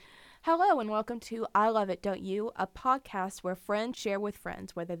Hello and welcome to I Love It, Don't You, a podcast where friends share with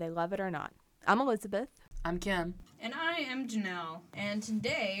friends whether they love it or not. I'm Elizabeth. I'm Kim. And I am Janelle. And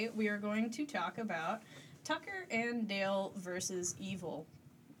today we are going to talk about Tucker and Dale versus Evil.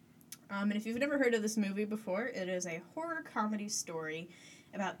 And if you've never heard of this movie before, it is a horror comedy story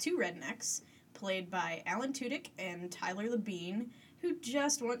about two rednecks played by Alan Tudyk and Tyler Labine who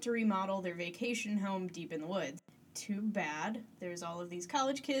just want to remodel their vacation home deep in the woods. Too bad there's all of these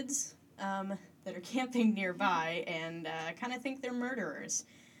college kids that are camping nearby and kind of think they're murderers.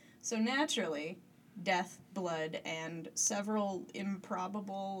 So naturally, death, blood, and several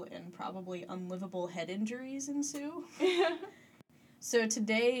improbable and probably unlivable head injuries ensue. So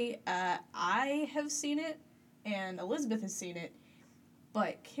today, I have seen it, and Elizabeth has seen it,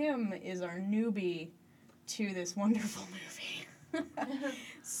 but Kim is our newbie to this wonderful movie.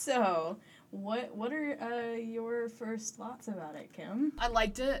 So, what are your first thoughts about it, Kim? I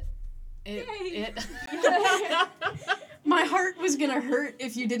liked it. Yay. My heart was gonna hurt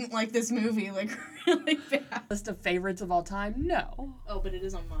if you didn't like this movie, like, really bad. List of favorites of all time? No. Oh, but it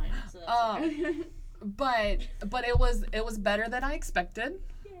is on mine, so that's okay. But it was better than I expected.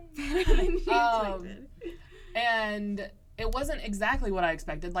 And it wasn't exactly what I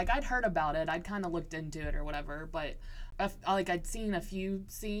expected. Like, I'd heard about it, I'd kind of looked into it or whatever, but I'd seen a few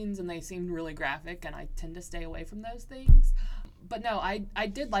scenes and they seemed really graphic, and I tend to stay away from those things. But no, I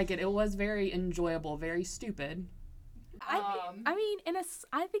did like it. It was very enjoyable, very stupid. I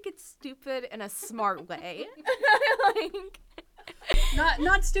think it's stupid in a smart way.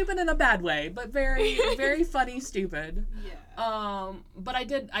 Not stupid in a bad way, but very very funny stupid. Yeah. But I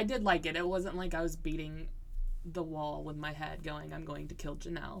did like it. It wasn't like I was beating the wall with my head going, I'm going to kill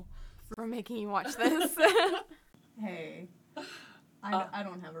Janelle. For making you watch this. Hey, I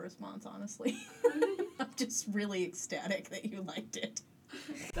don't have a response, honestly. I'm just really ecstatic that you liked it.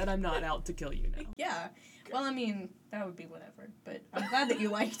 That I'm not out to kill you now. Yeah. Well, I mean, that would be whatever, but I'm glad that you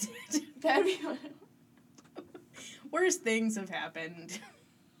liked it. That'd be whatever. Worse things have happened.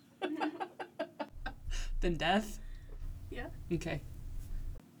 Then death? Yeah. Okay.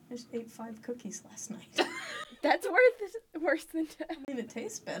 I just ate 5 cookies last night. That's worse than death. I mean, it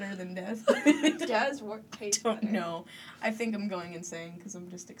tastes better than death. It does taste better. Don't know. I think I'm going insane because I'm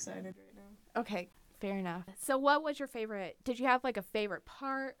just excited right now. Okay, fair enough. So what was your favorite? Did you have, like, a favorite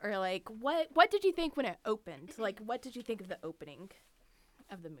part? Or, like, what did you think when it opened? Like, what did you think of the opening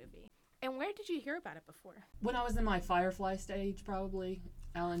of the movie? And where did you hear about it before? When I was in my Firefly stage, probably,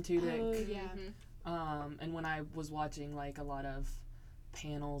 Alan Tudyk. Oh, yeah. Mm-hmm. And when I was watching, like, a lot of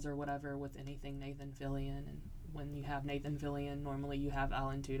panels or whatever with anything Nathan Fillion, and when you have Nathan Fillion, normally you have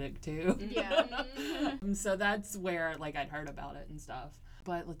Alan Tudyk, too. Yeah. So that's where, like, I'd heard about it and stuff.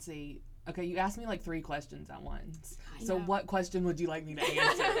 But let's see. Okay, you asked me, like, 3 questions at once. So what question would you like me to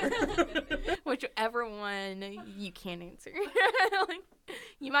answer? Whichever one you can answer. Like,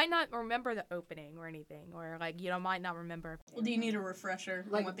 you might not remember the opening or anything, or, like, you might not remember. Well, do you need a refresher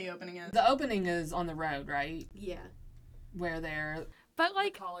on what the opening is? The opening is on the road, right? Yeah. Where they're... But,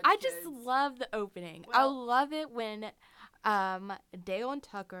 like, college I kids. just love the opening. Well- I love it when Dale and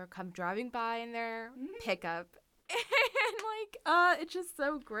Tucker come driving by in their pickup. And, like, it's just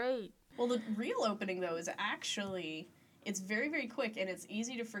so great. Well, the real opening, though, is actually, it's very, very quick, and it's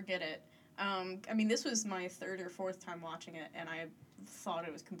easy to forget it. I mean, this was my 3rd or 4th time watching it, and I thought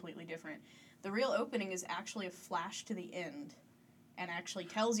it was completely different. The real opening is actually a flash to the end, and actually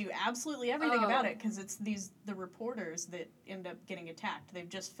tells you absolutely everything about it, because it's the reporters that end up getting attacked. They've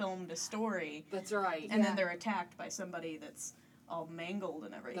just filmed a story. That's right. And then they're attacked by somebody that's all mangled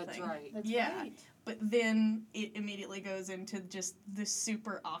and everything. That's right. That's Yeah. right. But then it immediately goes into just this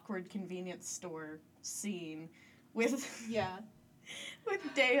super awkward convenience store scene with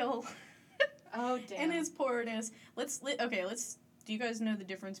with Dale. Oh, damn. And his poorness. Do you guys know the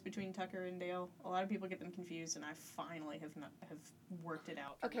difference between Tucker and Dale? A lot of people get them confused, and I finally have worked it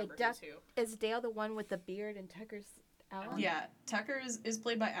out. Okay, Two. Is Dale the one with the beard and Tucker's Alan? Yeah, Tucker is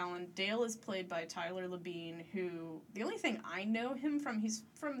played by Alan. Dale is played by Tyler Labine, who, the only thing I know him from, he's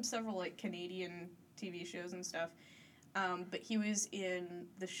from several, like, Canadian TV shows and stuff, but he was in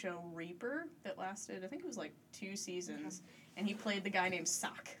the show Reaper that lasted, I think it was, like, 2 seasons, and he played the guy named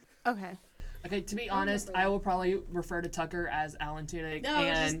Sock. Okay. Okay, to be honest, I will probably refer to Tucker as Alan Tudyk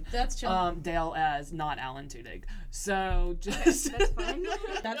and that's chill. Dale as not Alan Tudyk. So just... That's fine.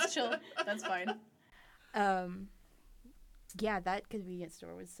 That's chill. That's fine. Yeah, that convenience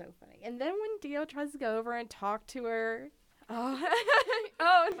store was so funny. And then when Dale tries to go over and talk to her, Oh,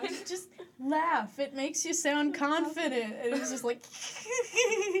 oh, Just laugh. It makes you sound confident. And it's just like,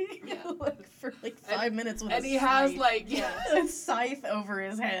 like for like 5 minutes with And a he has scythe. like A scythe over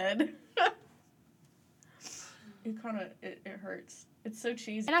his head. It kind of it hurts. It's so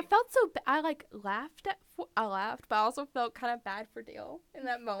cheesy. and I felt so. I like laughed I laughed, but I also felt kind of bad for Dale in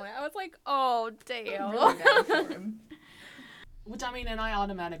that moment. I was like, "Oh, Dale." really bad for him. Which I mean, and I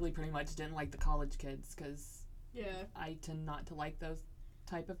automatically pretty much didn't like the college kids because Yeah. I tend not to like those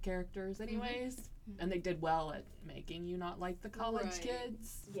type of characters anyways. And they did well at making you not like the college Right.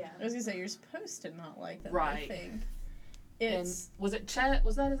 kids. Yeah. I was gonna say you're supposed to not like them. I Right. think And it's was it Chet?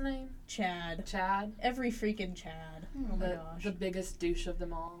 Was that his name? Chad. Chad? Every freaking Chad. Oh my gosh. The biggest douche of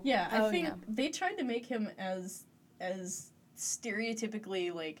them all. Yeah, I Oh, think yeah. they tried to make him as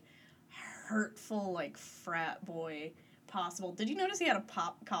stereotypically like hurtful like frat boy possible. Did you notice he had a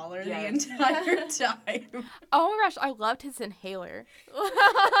pop collar the Yes. entire time? Oh my gosh, I loved his inhaler.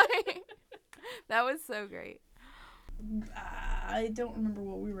 That was so great. I don't remember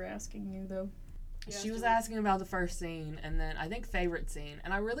what we were asking you though. She was asking about the first scene and then I think favorite scene.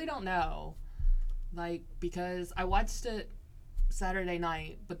 And I really don't know. Like, because I watched it Saturday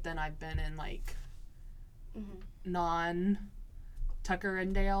night, but then I've been in like non Tucker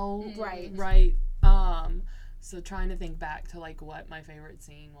and Dale. Right. Right. So trying to think back to like what my favorite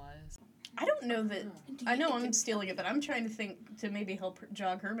scene was. I don't know that. I know I'm stealing it, but I'm trying to think to maybe help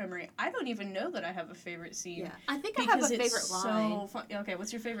jog her memory. I don't even know that I have a favorite scene. Yeah. I think I have Because a it's favorite line. so fun. Okay,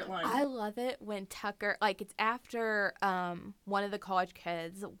 what's your favorite line? I love it when Tucker, like, it's after one of the college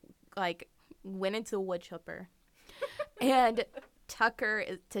kids, like, went into the wood chipper. And Tucker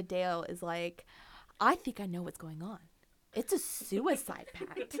to Dale is like, I think I know what's going on. It's a suicide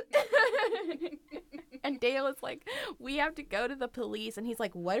pact. And Dale is like, we have to go to the police. And he's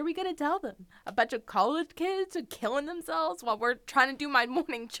like, what are we going to tell them? A bunch of college kids are killing themselves while we're trying to do my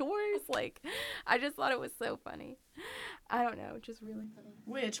morning chores? Like, I just thought it was so funny. I don't know, just really funny.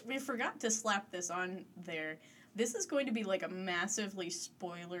 Which, we forgot to slap this on there. This is going to be like a massively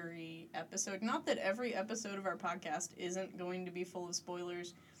spoilery episode. Not that every episode of our podcast isn't going to be full of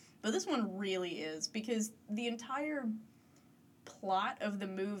spoilers, but this one really is, because the entire plot of the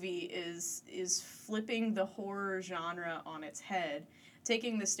movie is flipping the horror genre on its head,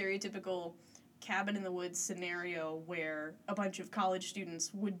 taking the stereotypical cabin in the woods scenario where a bunch of college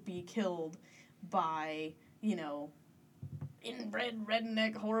students would be killed by, you know, inbred,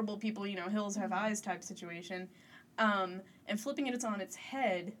 redneck, horrible people, you know, hills have eyes type situation, and flipping it on its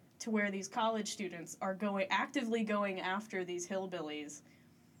head to where these college students are actively going after these hillbillies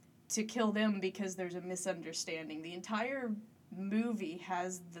to kill them because there's a misunderstanding. The entire movie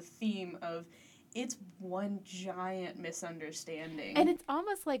has the theme of it's one giant misunderstanding. And it's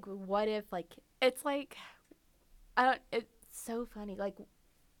almost like, what if, like, it's like, it's so funny. Like,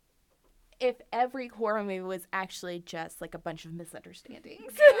 if every horror movie was actually just, like, a bunch of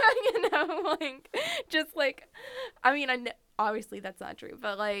misunderstandings. You know, like, just, like, I mean, obviously that's not true,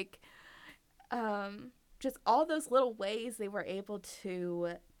 but, like, just all those little ways they were able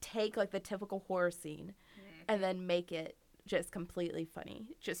to take, like, the typical horror scene and then make it just completely funny.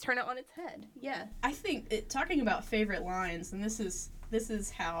 Just turn it on its head. Yeah. I think talking about favorite lines, and this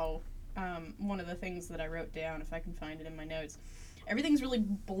is how one of the things that I wrote down, if I can find it in my notes. Everything's really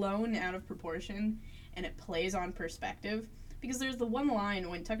blown out of proportion, and it plays on perspective. Because there's the one line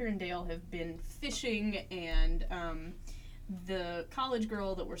when Tucker and Dale have been fishing, and the college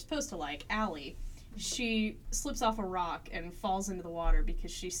girl that we're supposed to like, Allie, she slips off a rock and falls into the water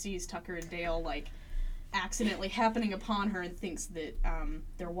because she sees Tucker and Dale, like, accidentally happening upon her and thinks that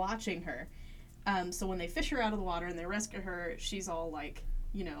they're watching her. So when they fish her out of the water and they rescue her, she's all, like,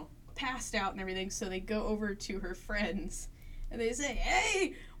 you know, passed out and everything. So they go over to her friends and they say,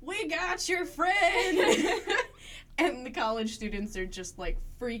 "Hey, we got your friend!" And the college students are just, like,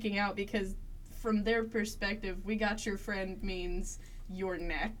 freaking out because from their perspective, "we got your friend" means you're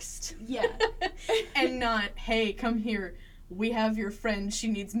next. Yeah. And not, "Hey, come here. We have your friend. She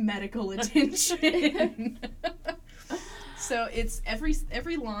needs medical attention." So it's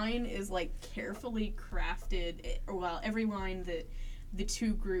every line is, like, carefully crafted, or well, every line that the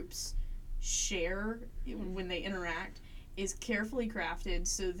two groups share when they interact is carefully crafted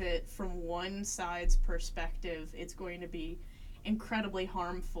so that from one side's perspective it's going to be incredibly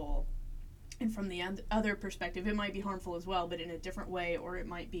harmful, and from the other perspective it might be harmful as well, but in a different way, or it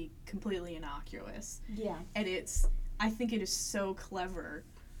might be completely innocuous. Yeah. And I think it is so clever.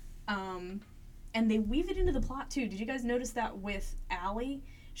 And they weave it into the plot too. Did you guys notice that with Allie?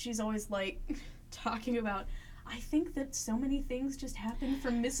 She's always, like, talking about, "I think that so many things just happen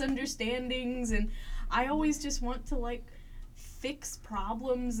from misunderstandings, and I always just want to, like, fix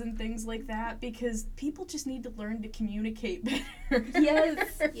problems and things like that, because people just need to learn to communicate better.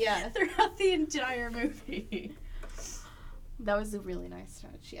 Yes. Yeah. Throughout the entire movie. That was a really nice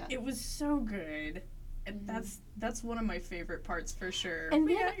touch, yeah. It was so good. And that's one of my favorite parts for sure. And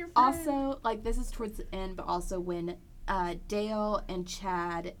We then got your friend. also, like, this is towards the end, but also when Dale and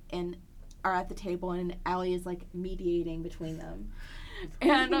Chad are at the table and Allie is, like, mediating between them.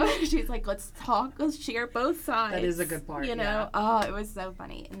 And she's like, let's talk, let's share both sides. That is a good part, You know? yeah. Oh, it was so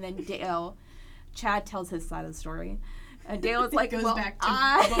funny. And then Chad tells his side of the story. And Dale is like, He goes well, back to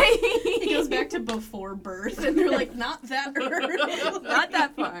he goes back to before birth, and they're like, not that early. Not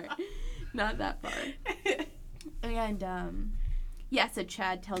that far. Not that far. And, yeah, so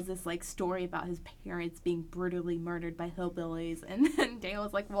Chad tells this, like, story about his parents being brutally murdered by hillbillies. And then Dale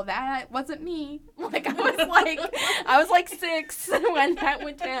was like, well, that wasn't me. Like, I was like 6 when that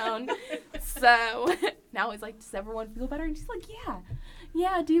went down. So now he's like, does everyone feel better? And she's like,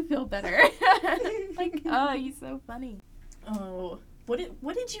 yeah, I do feel better. Like, oh, he's so funny. Oh,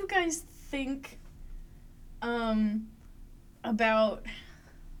 what did you guys think about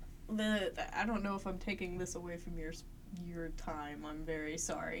I don't know if I'm taking this away from your time. I'm very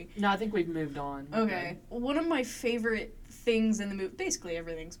sorry. No, I think we've moved on. Okay. One of my favorite things in the movie, basically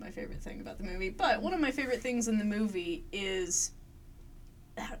everything's my favorite thing about the movie, but one of my favorite things in the movie is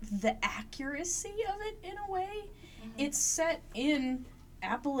the accuracy of it in a way. Mm-hmm. It's set in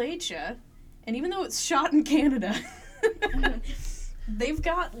Appalachia, and even though it's shot in Canada, they've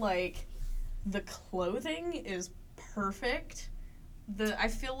got, like, the clothing is perfect. I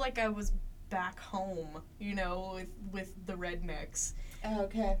feel like I was back home, you know, with the rednecks. Oh,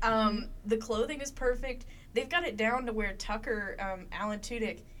 okay. The clothing is perfect. They've got it down to where Tucker, Alan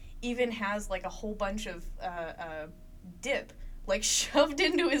Tudyk, even has, like, a whole bunch of dip, like, shoved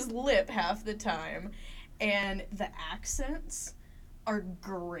into his lip half the time. And the accents are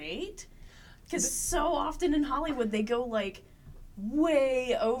great. Because so often in Hollywood, they go, like,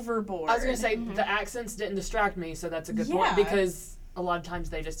 way overboard. I was going to say, the accents didn't distract me, so that's a good point, because a lot of times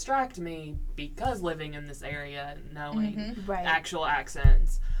they distract me because living in this area and knowing actual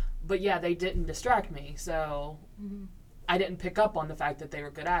accents. But yeah, they didn't distract me, so I didn't pick up on the fact that they were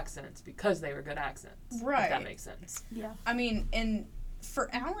good accents because they were good accents. Right. If that makes sense. Yeah. I mean, and for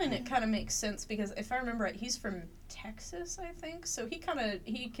Alan, it kind of makes sense because if I remember right, he's from Texas, I think, so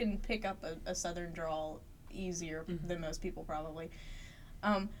he can pick up a southern drawl easier than most people probably.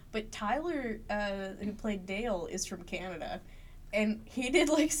 But Tyler, who played Dale, is from Canada. And he did,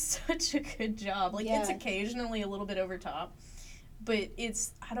 like, such a good job. Like, it's occasionally a little bit over top. But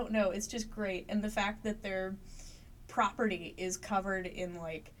it's, I don't know, it's just great. And the fact that their property is covered in,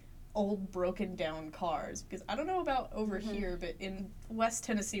 like, old broken down cars. Because I don't know about over here, but in West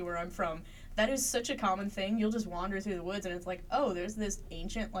Tennessee where I'm from, that is such a common thing. You'll just wander through the woods and it's like, oh, there's this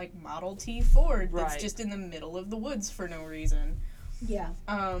ancient, like, Model T Ford that's just in the middle of the woods for no reason. Yeah.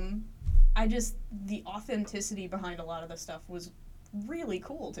 The authenticity behind a lot of the stuff was really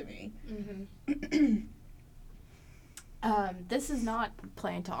cool to me. This is not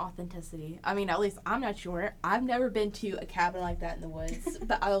playing to authenticity. I mean, at least I'm not sure. I've never been to a cabin like that in the woods,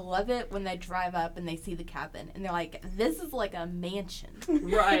 but I love it when they drive up and they see the cabin and they're like, this is like a mansion.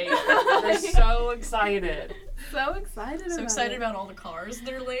 Right. They're so excited. So excited About all the cars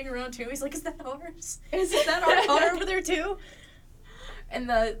that are laying around too. He's like, is that ours? Is that our car over there too? And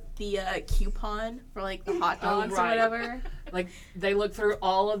the coupon for, like, the hot dogs or whatever. Like, they look through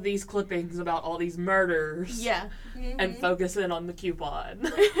all of these clippings about all these murders. Yeah. And focus in on the coupon.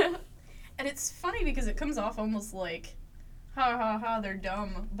 And it's funny because it comes off almost like, ha ha ha, they're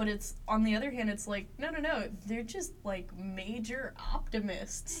dumb. But it's, on the other hand, it's like, no, they're just, like, major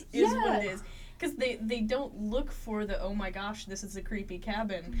optimists is what it is. Because they don't look for the, oh my gosh, this is a creepy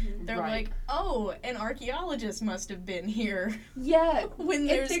cabin. They're like, oh, an archaeologist must have been here. Yeah. When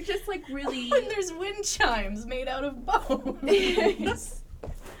they're just, like, really... When there's wind chimes made out of bones.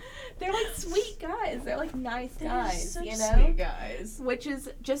 They're, like, sweet guys. They're, like, nice guys, such you know? sweet guys. Which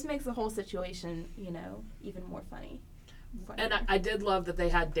just makes the whole situation, you know, even more funny. And I did love that they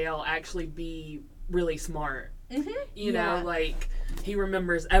had Dale actually be really smart. You know, like, he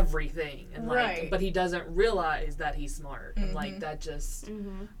remembers everything, and like, but he doesn't realize that he's smart, and like that just,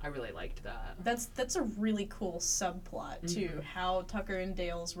 I really liked that. That's a really cool subplot too. How Tucker and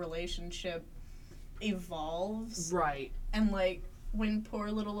Dale's relationship evolves, right? And like when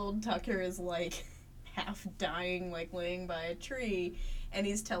poor little old Tucker is like half dying, like laying by a tree. And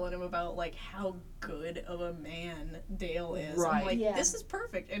he's telling him about, like, how good of a man Dale is. Right. I'm like, this is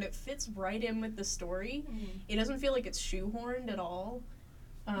perfect. And it fits right in with the story. It doesn't feel like it's shoehorned at all.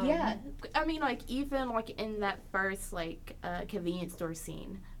 Yeah, I mean, like, even, like, in that first, like, convenience store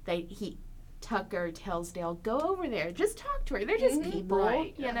scene, Tucker tells Dale, go over there, just talk to her, they're just people,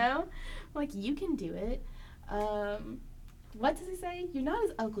 right, you know? Like, you can do it. What does he say? You're not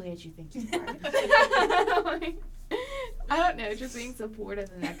as ugly as you think you are. Like, I don't know, just being supportive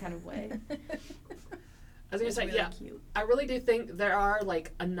in that kind of way. I was gonna say, really yeah, cute. I really do think there are,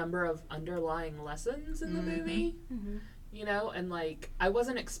 like, a number of underlying lessons in the movie, Mm-hmm. you know, and, like, I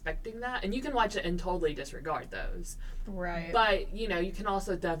wasn't expecting that, and you can watch it and totally disregard those, Right. but, you know, you can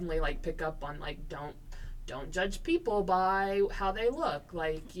also definitely, like, pick up on, like, don't judge people by how they look,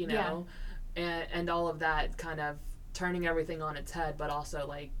 like, you know, and all of that, kind of turning everything on its head, but also,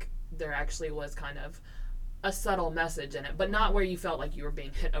 like, there actually was kind of a subtle message in it, but not where you felt like you were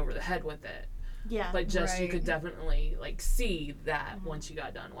being hit over the head with it. Yeah. But just you Right. could definitely like see that once you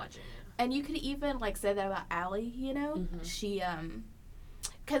got done watching it. And you could even, like, say that about Allie, you know? Mhm. She,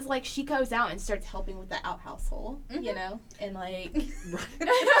 because, like, she goes out and starts helping with the outhouse hole, you know? And, like,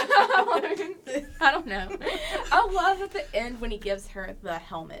 I don't know. I love at the end when he gives her the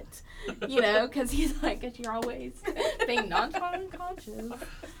helmet, you know? Because he's like, "'Cause you're always being non-conscious."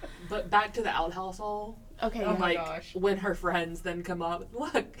 But back to the outhouse hall. Okay, Oh yeah. my Like gosh. when her friends then come up,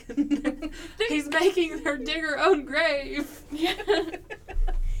 look, he's making her dig her own grave. Yeah.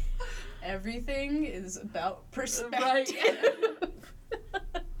 Everything is about perspective.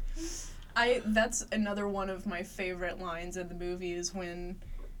 Right. That's another one of my favorite lines in the movie is when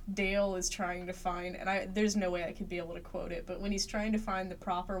Dale is trying to find, and there's no way I could be able to quote it, but when he's trying to find the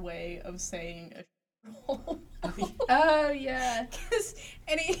proper way of saying a hole. Oh, yeah.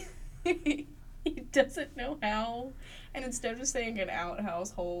 And he doesn't know how, and instead of saying an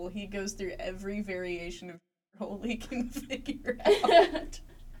outhouse hole, he goes through every variation of hole he can figure out.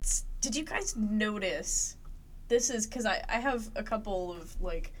 Did you guys notice? This is because I have a couple of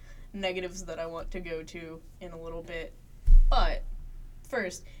like negatives that I want to go to in a little bit. But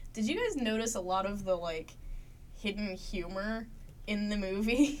first, did you guys notice a lot of the like hidden humor in the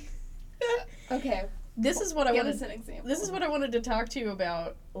movie? Okay. This is what I Give wanted. us an example. This is what I wanted to talk to you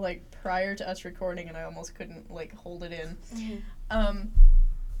about, like prior to us recording, and I almost couldn't like hold it in. Mhm.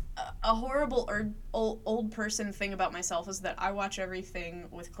 A horrible old person thing about myself is that I watch everything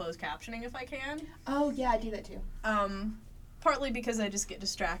with closed captioning if I can. Oh, yeah, I do that too. Partly because I just get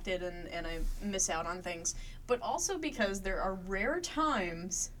distracted and I miss out on things, but also because there are rare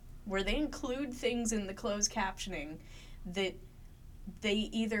times where they include things in the closed captioning that they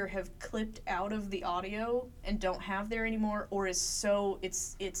either have clipped out of the audio and don't have there anymore, or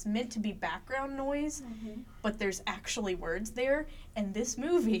it's meant to be background noise, but there's actually words there. And this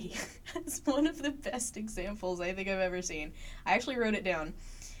movie has one of the best examples I think I've ever seen. I actually wrote it down.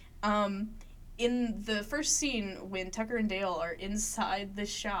 In the first scene, when Tucker and Dale are inside the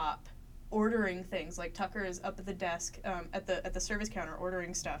shop ordering things, like Tucker is up at the desk at the service counter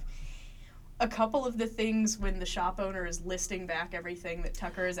ordering stuff. A couple of the things when the shop owner is listing back everything that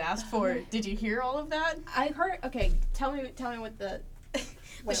Tucker has asked for. Did you hear all of that? I heard. Okay, tell me what the.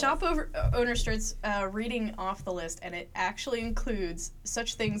 The shop owner starts reading off the list, and it actually includes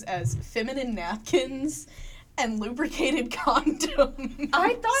such things as feminine napkins and lubricated condoms.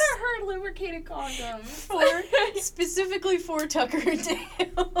 I thought I heard lubricated condoms. Specifically for Tucker and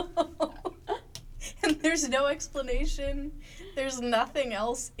Dale. And there's no explanation. There's nothing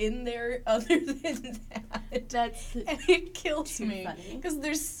else in there other than that. That's And it kills too me. funny. Because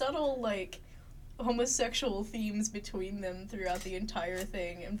there's subtle, like, homosexual themes between them throughout the entire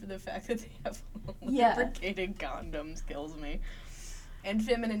thing. And for the fact that they have Yeah. lubricated condoms kills me. And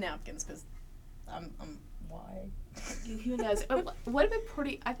feminine napkins, because I'm why? Who knows? It would have been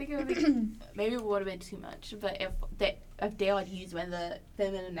pretty. I think it would be maybe it would have been too much. But if Dale had used one of the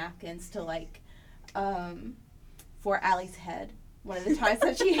feminine napkins to like, for Allie's head, one of the times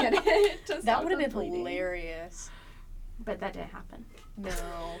that she hit it, to That stop would have the been bleeding. hilarious. But that didn't happen.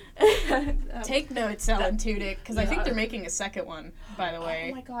 No. Take notes, Alan Tudyk, because I think Yeah. they're making a second one, by the Oh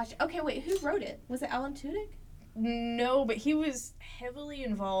way. my gosh. Okay, wait. Who wrote it? Was it Alan Tudyk? No, but he was heavily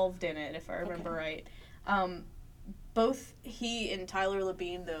involved in it, if I remember right. Both he and Tyler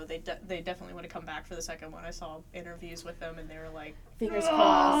Labine, though, they definitely want to come back for the second one. I saw interviews with them, and they were like, Fingers "Oh,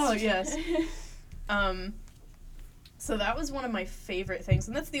 crossed. yes." So that was one of my favorite things,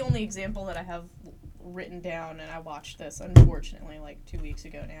 and that's the only example that I have written down, and I watched this, unfortunately, like 2 weeks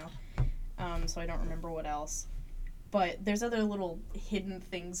ago now. So I don't remember what else. But there's other little hidden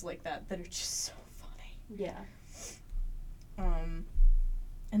things like that that are just so funny. Yeah.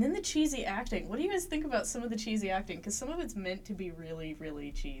 And then the cheesy acting. What do you guys think about some of the cheesy acting? Because some of it's meant to be really,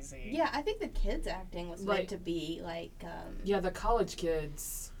 really cheesy. Yeah, I think the kids' acting was Like- meant to be like. Yeah, the college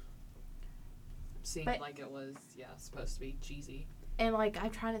kids seemed But- like it was, supposed to be cheesy. And like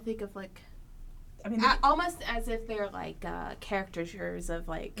I'm trying to think of like I mean, almost as if they're like caricatures of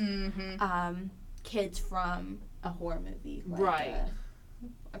like mm-hmm. kids from a horror movie. Like, Right.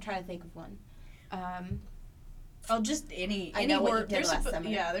 I'm trying to think of one. Just any I know what you horror. did last summer.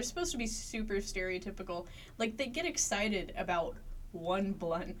 Yeah, they're supposed to be super stereotypical. Like they get excited about one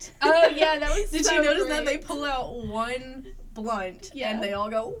blunt. Oh yeah, that was. Did so you notice great. that they pull out one blunt Yeah. and they all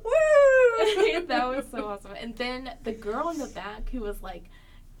go woo? That was so awesome. And then the girl in the back who was like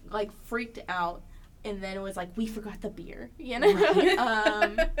freaked out, and then was like, "We forgot the beer," you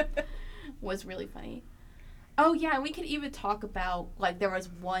know, was really funny. Oh yeah, and we could even talk about like there was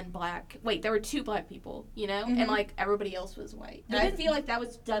there were two black people, you know, Mhm. and like everybody else was white. They And I didn't- feel like that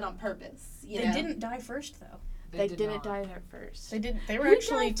was done on purpose. You They know? didn't die first though. They did didn't not. die there first. They did. They were Who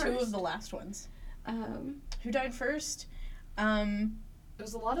actually died two of first? the last ones. Who Who died first? It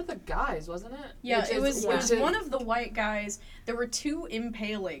was a lot of the guys, wasn't it? Yeah, Which it is- was which is- one of the white guys. There were two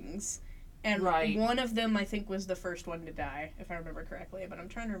impalings, and Right. one of them I think was the first one to die, if I remember correctly. But I'm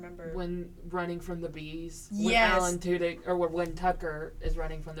trying to remember. when running from the bees. Yes. When Alan Tudyk, or when Tucker is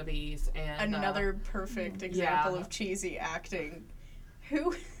running from the bees, and Another perfect example yeah. of cheesy acting.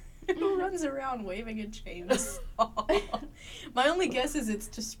 Who runs around waving a chainsaw? My only guess is it's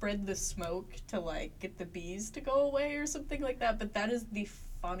to spread the smoke to like get the bees to go away or something like that. But that is the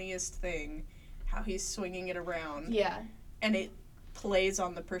funniest thing, how he's swinging it around, Yeah. and it plays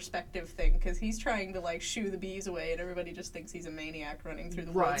on the perspective thing because he's trying to like shoo the bees away, and everybody just thinks he's a maniac running through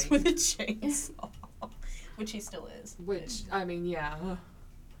the woods Right. with a chainsaw, which he still is. which I mean, yeah.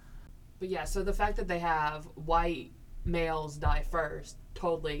 But yeah, so the fact that they have white males die first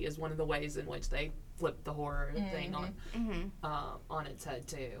totally is one of the ways in which they flip the horror thing on its head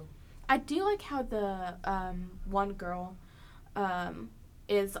too. I do like how the one girl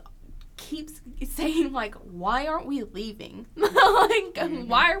keeps saying like, "Why aren't we leaving?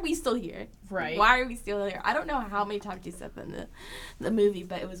 Why are we still here? Right. Why are we still here?" I don't know how many times she said that in the movie,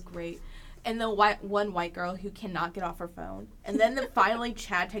 but it was great. And the one white girl who cannot get off her phone, and then finally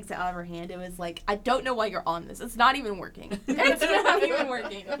Chad takes it out of her hand. It was like, I don't know why you're on this. It's not even working. It's not even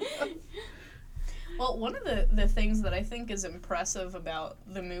working. Well, one of the things that I think is impressive about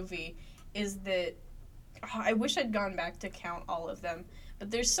the movie is that I wish I'd gone back to count all of them, but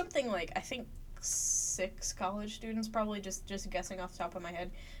there's something like, I think 6 college students, probably just guessing off the top of my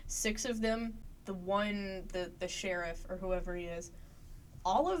head. 6 of them, the sheriff or whoever he is,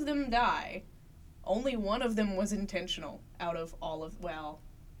 all of them die. Only one of them was intentional out of all of, well,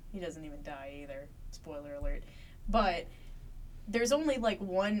 he doesn't even die either. Spoiler alert. But there's only like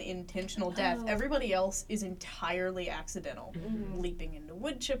one intentional death. Oh. Everybody else is entirely accidental. Mhm. Leaping into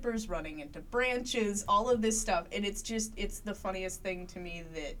wood chippers, running into branches, all of this stuff. And it's the funniest thing to me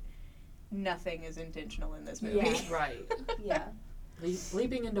that nothing is intentional in this movie. Yeah. Right. Yeah.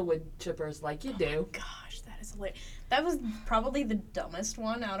 Leaping into wood chippers like you do. Gosh, that is hilarious. That was probably the dumbest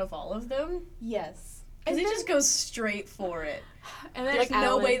one out of all of them. Yes. Because it just goes straight for it. And then There's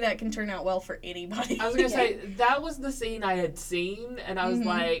no Alan- way that can turn out well for anybody. I was gonna Yeah. say that was the scene I had seen, and I was Mhm.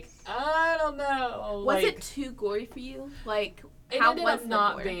 like, I don't know. Was like, it too gory for you? Like, It how ended was up the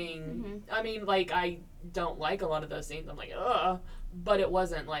not gore? being. I mean, like I don't like a lot of those scenes. I'm like, ugh, but it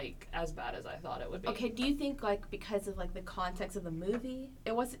wasn't like as bad as I thought it would be. Okay, do you think like because of like the context of the movie,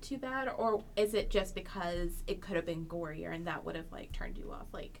 it wasn't too bad, or is it just because it could have been gorier and that would have like turned you off?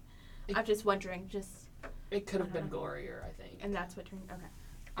 Like, I'm just wondering, It could have I been don't know. gorier, I think. and that's what turned.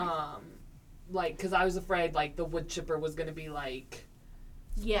 Okay. Like, cause I was afraid like the wood chipper was gonna be like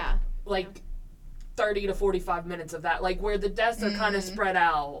Yeah. 30 to 45 minutes of that, like where the deaths are kind of spread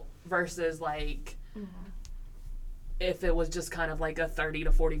out versus like if it was just kind of like a 30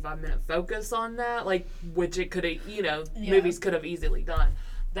 to 45 minute focus on that, like which it could have, Yeah. movies could have easily done.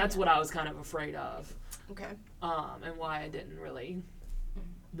 That's what I was kind of afraid of, Okay. and why I didn't really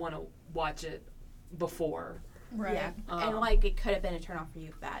want to watch it before. Right. Yeah. and Um, like it could have been a turn off for you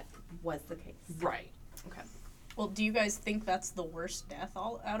if that was the case. Right. Well, do you guys think that's the worst death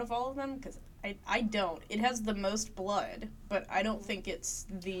out of all of them? Because I don't. It has the most blood, but I don't think it's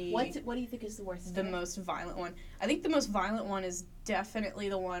what do you think is the worst? the most violent one. I think the most violent one is definitely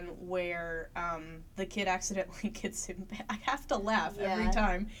the one where the kid accidentally gets impaled. I have to laugh every Yeah.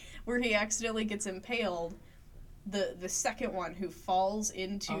 time where he accidentally gets impaled. The second one who falls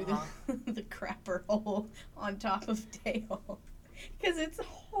into the crapper hole on top of Dale. Because it's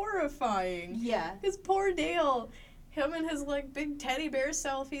horrifying. Yeah. Because poor Dale, him and his like big teddy bear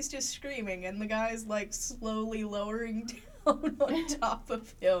self, he's just screaming, and the guy's like slowly lowering down on top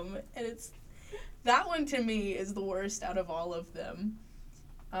of him, and it's that one to me is the worst out of all of them.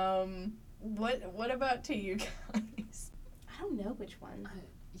 What about to you guys? I don't know which one.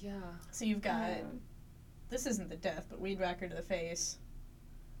 Yeah. So you've got this isn't the death, but weed whacker to the face.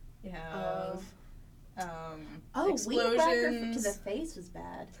 You have Weed whacker to explosions. the face was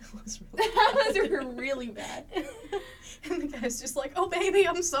bad. That was really That was really bad. and the guy's just like, "Oh baby,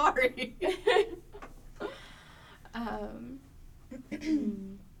 I'm sorry."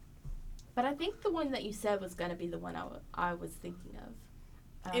 But I think the one that you said was gonna be the one I was thinking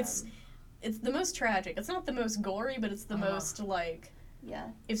of. It's the most tragic. It's not the most gory, but it's the most like. Yeah.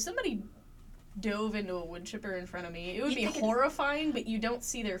 If somebody dove into a wood chipper in front of me, it would You'd be think it- horrifying, but you don't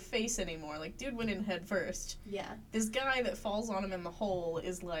see their face anymore. Like, dude went in head first. Yeah. This guy that falls on him in the hole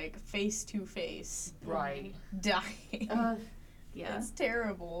is like face to face, Right. dying. Yeah. It's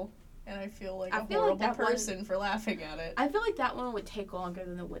terrible, and I feel like I a feel like horrible that one- person for laughing at it. I feel like that one would take longer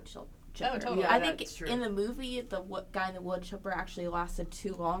than the wood chipper. Oh, totally. I Yeah, think that's true. in the movie, the guy in the wood chipper actually lasted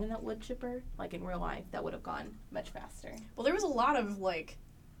too long in that wood chipper. Like in real life, that would have gone much faster. Well, there was a lot of like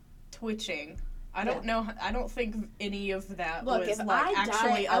twitching. I don't know. I don't think any of that Look, was if like I die,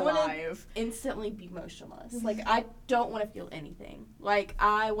 actually I wanna- alive. Instantly be motionless. Like I don't want to feel anything. Like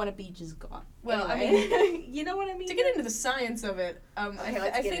I want to be just gone. Well, Anyway. I mean, you know what I mean? to get into the science of it, Okay,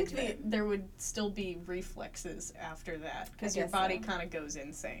 let's I get think into it. there would still be reflexes after that because I your guess body so. kind of goes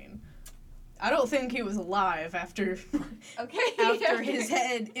insane. I don't think he was alive after Okay. after his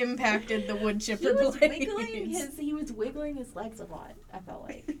head impacted the wood He chipper was blades. wiggling his legs a lot. I felt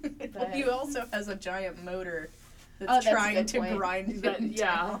like. Well, But- he also has a giant motor Oh, that's that's a trying good to point. grind That- him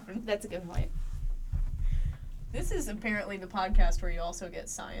yeah. down. That's a good point. This is apparently the podcast where you also get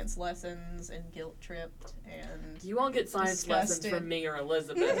science lessons and guilt tripped and You won't get science lessons Disgusted. from me or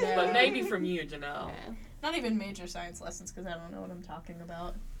Elizabeth, No. but maybe from you, Janelle. Yeah. not even major science lessons because I don't know what I'm talking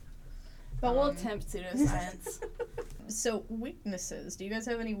about. But we'll Um, attempt pseudoscience. So weaknesses. Do you guys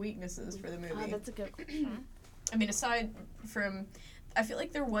have any weaknesses for the movie? Oh, that's a good question. I mean, aside from, I feel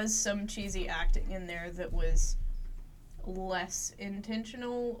like there was some cheesy acting in there that was less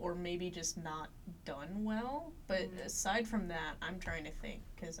intentional or maybe just not done well. But aside from that, I'm trying to think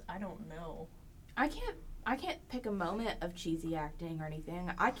because I don't know. I can't pick a moment of cheesy acting or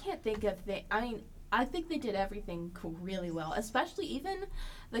anything. I can't think of I think they did everything really well, especially even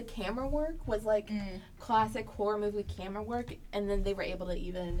the camera work was like classic horror movie camera work, and then they were able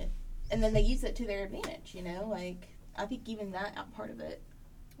to and then they used it to their advantage, you know? Like, I think even that part of it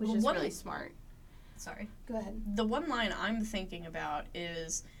was Well, just one- really smart. Sorry. Go ahead. The one line I'm thinking about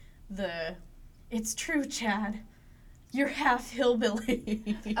is it's true, Chad. You're half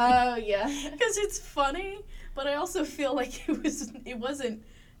hillbilly. Oh, yeah. Because it's funny, but I also feel like it wasn't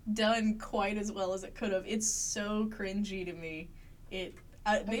done quite as well as it could have. It's so cringy to me. Maybe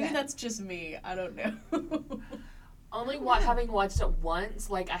Okay. that's just me. I don't know. Only having watched it once,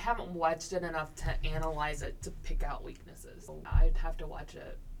 like I haven't watched it enough to analyze it to pick out weaknesses. I'd have to watch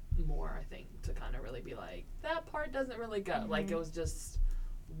it more, I think, to kind of really be like, that part doesn't really go. Like it was just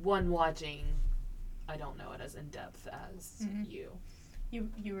one watching. I don't know it as in depth as you.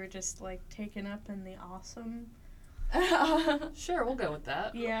 You were just like taken up in the awesome. Sure, we'll go with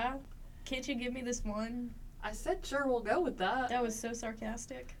that. Yeah. Can't you give me this one? I said sure, we'll go with that. That was so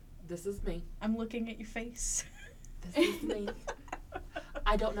sarcastic. This is me. I'm looking at your face. This is me.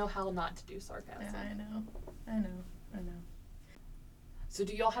 I don't know how not to do sarcasm. Yeah, I know. So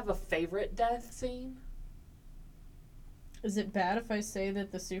do y'all have a favorite death scene? Is it bad if I say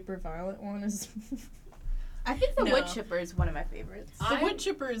that the super violent one is... I think the No. wood chipper is one of my favorites. The wood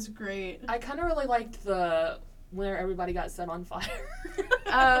chipper is great. I kind of really liked where everybody got set on fire.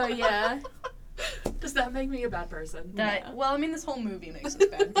 Oh, yeah. Does that make me a bad person? Well, I mean, this whole movie makes us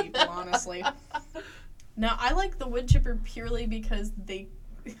bad people, honestly. Now, I like the wood chipper purely because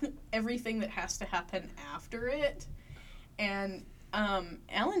everything that has to happen after it, and Alan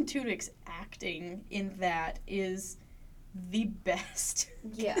Tudyk's acting in that is the best.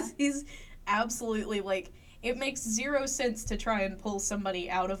 Yeah. 'Cause he's absolutely like, it makes zero sense to try and pull somebody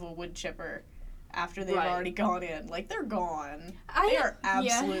out of a wood chipper after they've Right. already gone in. Like, they're gone. I- They are yeah.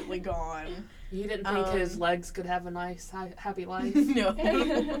 absolutely gone. You didn't think his legs could have a nice, happy life?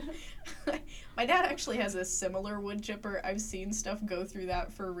 No. My dad actually has a similar wood chipper. I've seen stuff go through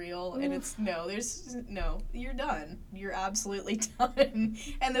that for real, and it's you're done. You're absolutely done.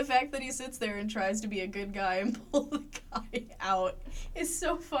 And the fact that he sits there and tries to be a good guy and pull the guy out is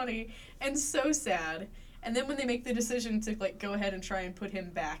so funny and so sad. And then when they make the decision to like go ahead and try and put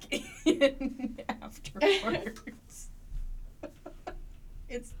him back in afterwards.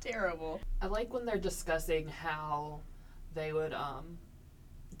 It's terrible. I like when they're discussing how they would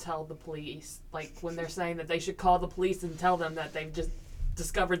tell the police, like when they're saying that they should call the police and tell them that they've just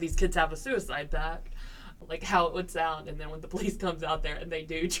discovered these kids have a suicide pact, like how it would sound, and then when the police comes out there and they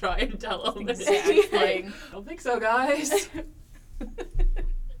do try and tell them Exact that, thing. I don't think so, guys.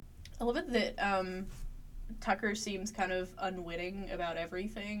 I love it that Tucker seems kind of unwitting about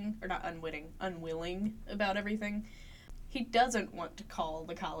everything, or not unwitting, unwilling about everything. He doesn't want to call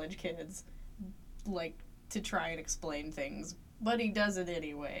the college kids, like, to try and explain things, but he does it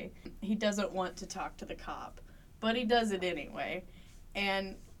anyway. He doesn't want to talk to the cop, but he does it anyway.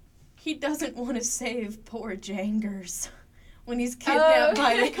 And he doesn't want to save poor Jangers when he's kidnapped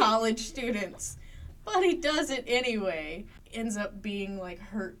by the college students, but he does it anyway. Ends up being, like,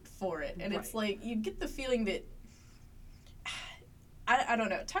 hurt for it. And it's like, you get the feeling that I don't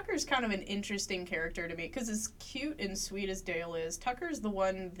know. Tucker's kind of an interesting character to me because as cute and sweet as Dale is, Tucker's the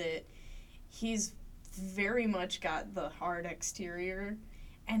one that he's very much got the hard exterior,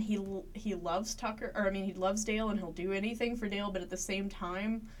 and he loves Tucker, or I mean he loves Dale and he'll do anything for Dale, but at the same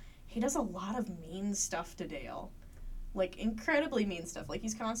time he does a lot of mean stuff to Dale, like incredibly mean stuff. Like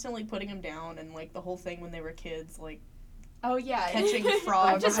he's constantly putting him down, and like the whole thing when they were kids, like Oh, yeah. catching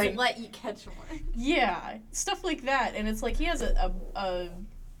frogs. Just and- let you catch one. Yeah, stuff like that, and it's like he has a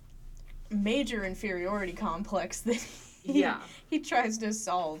major inferiority complex that he tries to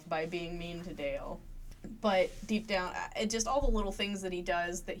solve by being mean to Dale. But deep down, it just all the little things that he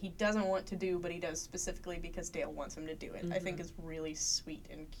does that he doesn't want to do, but he does specifically because Dale wants him to do it. I think is really sweet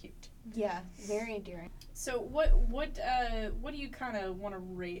and cute. Yeah, very endearing. So what do you kind of want to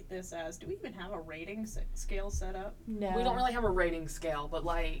rate this as? Do we even have a rating scale set up? No. We don't really have a rating scale, but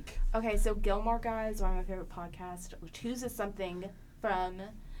like... Okay, so Gilmore Guys, one of my favorite podcasts, chooses something from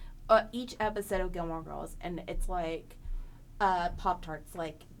each episode of Gilmore Girls, and it's like Pop-Tarts.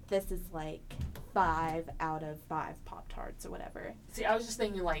 Like, this is like 5 out of 5 Pop-Tarts or whatever. See, I was just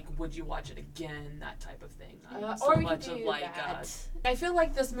thinking, like, would you watch it again? That type of thing. Or we could do that. I feel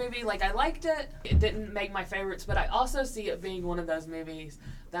like this movie, like, I liked it. It didn't make my favorites, but I also see it being one of those movies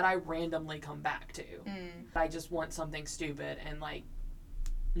that I randomly come back to. I just want something stupid, and, like,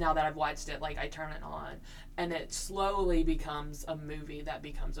 now that I've watched it, like, I turn it on, and it slowly becomes a movie that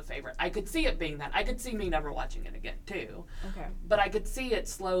becomes a favorite. I could see it being that. I could see me never watching it again, too. Okay. But I could see it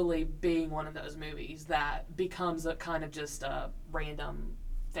slowly being one of those movies that becomes a kind of just a random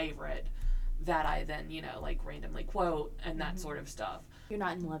favorite that I then, you know, like, randomly quote and that sort of stuff. You're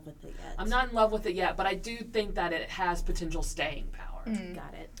not in love with it yet. I'm not in love with it yet, but I do think that it has potential staying power.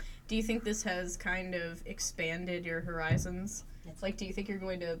 Got it. Do you think this has kind of expanded your horizons? Like, do you think you're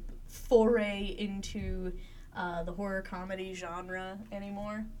going to foray into the horror comedy genre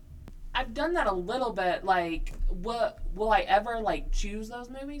anymore? I've done that a little bit. Like, will I ever, like, choose those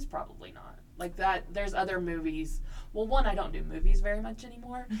movies? Probably not. Like, that, there's other movies. Well, one, I don't do movies very much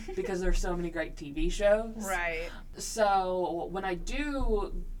anymore because there's so many great TV shows. Right. So, when I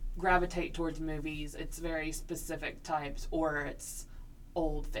do gravitate towards movies, it's very specific types, or it's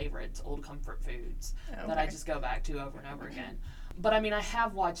old favorites, old comfort foods that I just go back to over and over again. But I mean, I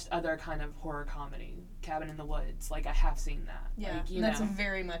have watched other kind of horror comedy, Cabin in the Woods. Like, I have seen that. Yeah, like, and that's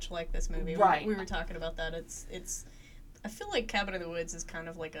very much like this movie. Right. We were talking about that. It's. I feel like Cabin in the Woods is kind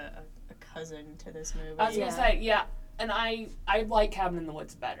of like a cousin to this movie. I was gonna say, yeah, and I like Cabin in the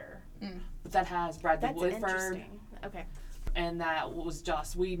Woods better. But that has Bradley That's Whitford. interesting. Okay. And that was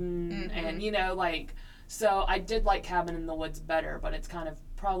Joss Whedon, and you know, like, so I did like Cabin in the Woods better, but it's kind of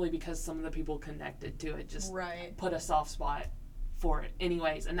probably because some of the people connected to it just put a soft spot for it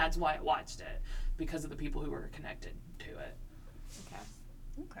anyways, and that's why I watched it, because of the people who were connected to it.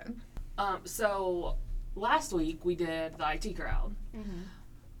 Okay. So last week we did the IT Crowd.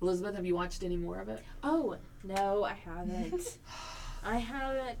 Elizabeth, have you watched any more of it? Oh, no, I haven't. I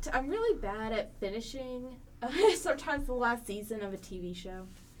haven't. I'm really bad at finishing sometimes the last season of a TV show.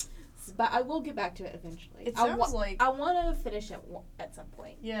 But I will get back to it eventually. It sounds like... I want to finish it at some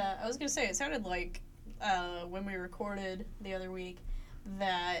point. Yeah, I was going to say, it sounded like when we recorded the other week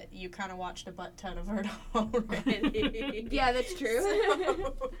that you kind of watched a butt ton of it already. Yeah, that's true.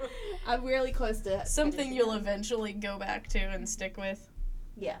 So, I'm really close to something you'll eventually go back to and stick with.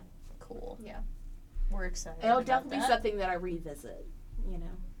 Yeah. Cool. Yeah. We're excited. It'll about definitely be that. something that I revisit, you know.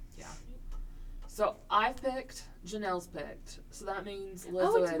 Yeah. So I've picked, Janelle's picked, so that means it's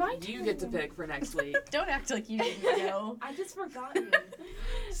Elizabeth, my you get to turn. pick for next week. Don't act like you didn't know. I just forgot.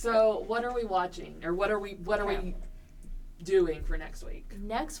 So what are we watching, or what are we doing for next week?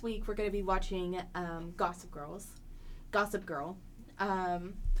 Next week we're going to be watching Gossip Girl.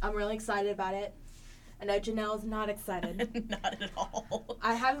 I'm really excited about it. I know Janelle's not excited. Not at all.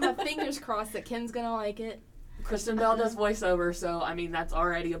 I have my fingers crossed that Ken's going to like it. Kristen Bell does voiceover, so I mean that's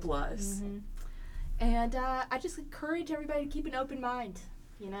already a plus. Mm-hmm. And I just encourage everybody to keep an open mind,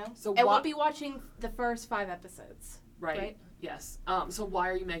 So and we'll be watching the first 5 episodes. Right. Yes. So why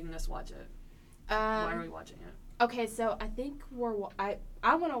are you making us watch it? Why are we watching it? Okay, so I think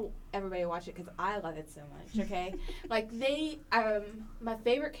I want everybody to watch it because I love it so much. Okay, like my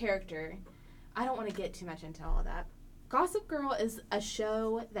favorite character. I don't want to get too much into all of that. Gossip Girl is a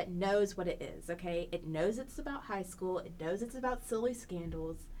show that knows what it is. Okay, it knows it's about high school. It knows it's about silly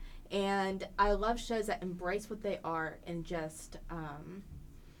scandals, and I love shows that embrace what they are and just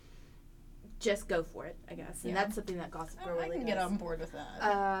go for it, I guess. And that's something that Gossip Girl really does. I can get on board with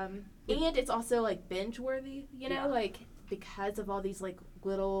that. And it's also, like, binge-worthy, like, because of all these, like,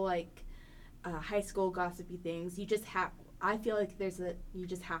 little, like, high school gossipy things. I feel like you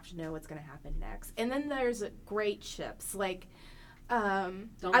just have to know what's going to happen next. And then there's great ships. Like, I've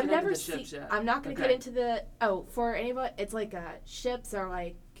never seen... I'm not going to get into the... Oh, for anybody, it's like ships are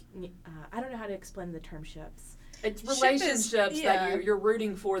like... I don't know how to explain the term ships. It's relationships that you're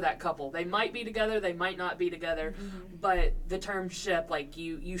rooting for that couple. They might be together, they might not be together, but the term ship, like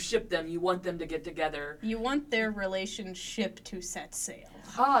you ship them, you want them to get together. You want their relationship to set sail.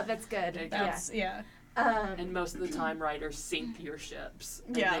 Oh, that's good. Yeah. And most of the time, writers sink your ships.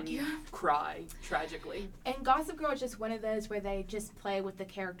 And then you cry tragically. And Gossip Girl is just one of those where they just play with the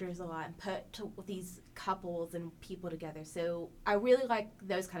characters a lot and put these couples and people together. So I really like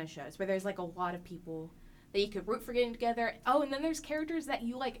those kind of shows where there's like a lot of people that you could root for getting together. Oh, and then there's characters that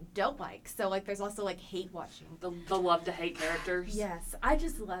you like don't like. So like there's also like hate watching. The love to hate characters. Yes, I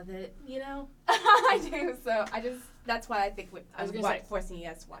just love it. I do. So that's why I think I was forcing you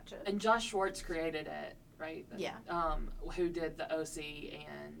guys to watch it. And Josh Schwartz created it, right? Yeah. Who did the OC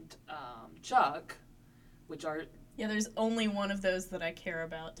and Chuck, which are... Yeah, there's only one of those that I care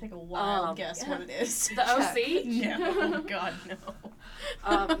about. Take a wild guess what it is. The OC? No. Oh, God,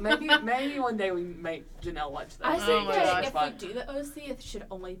 no. Maybe one day we make Janelle watch that. I think that if we do the OC, it should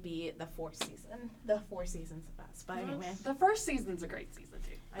only be the 4th season. The 4 season's the best. But anyway. The first season's a great season,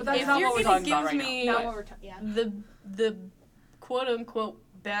 too. But that's not what we're talking about right now. Not what we're talking about. The quote-unquote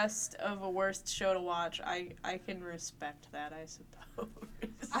best of a worst show to watch, I can respect that, I suppose.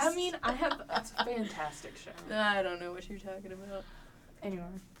 I mean, It's a fantastic show. I don't know what you're talking about. Anyway.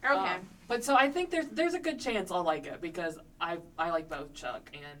 Okay. But so I think there's a good chance I'll like it because I like both Chuck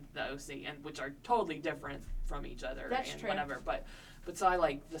and the OC, and which are totally different from each other. That's and true. Whatever. But so I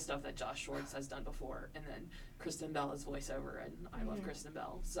like the stuff that Josh Schwartz has done before, and then Kristen Bell is voiceover, and I love Kristen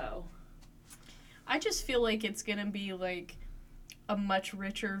Bell. So I just feel like it's gonna be like a much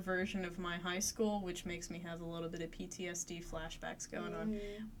richer version of my high school, which makes me have a little bit of PTSD flashbacks going on.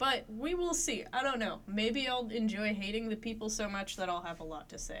 But we will see. I don't know. Maybe I'll enjoy hating the people so much that I'll have a lot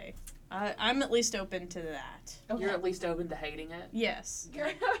to say. I'm at least open to that. You're at least open to hating it? Yes.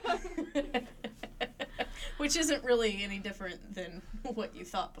 Which isn't really any different than what you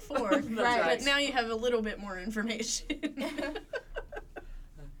thought before. Right. But now you have a little bit more information.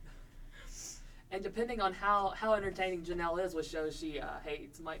 And depending on how entertaining Janelle is with shows she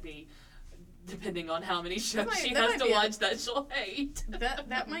hates, might be depending on how many shows she has to watch that she'll hate.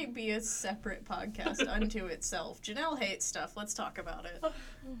 That might be a separate podcast unto itself. Janelle hates stuff. Let's talk about it.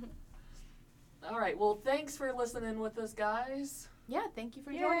 All right. Well, thanks for listening with us, guys. Yeah, thank you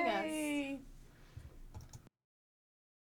for joining us. Yay.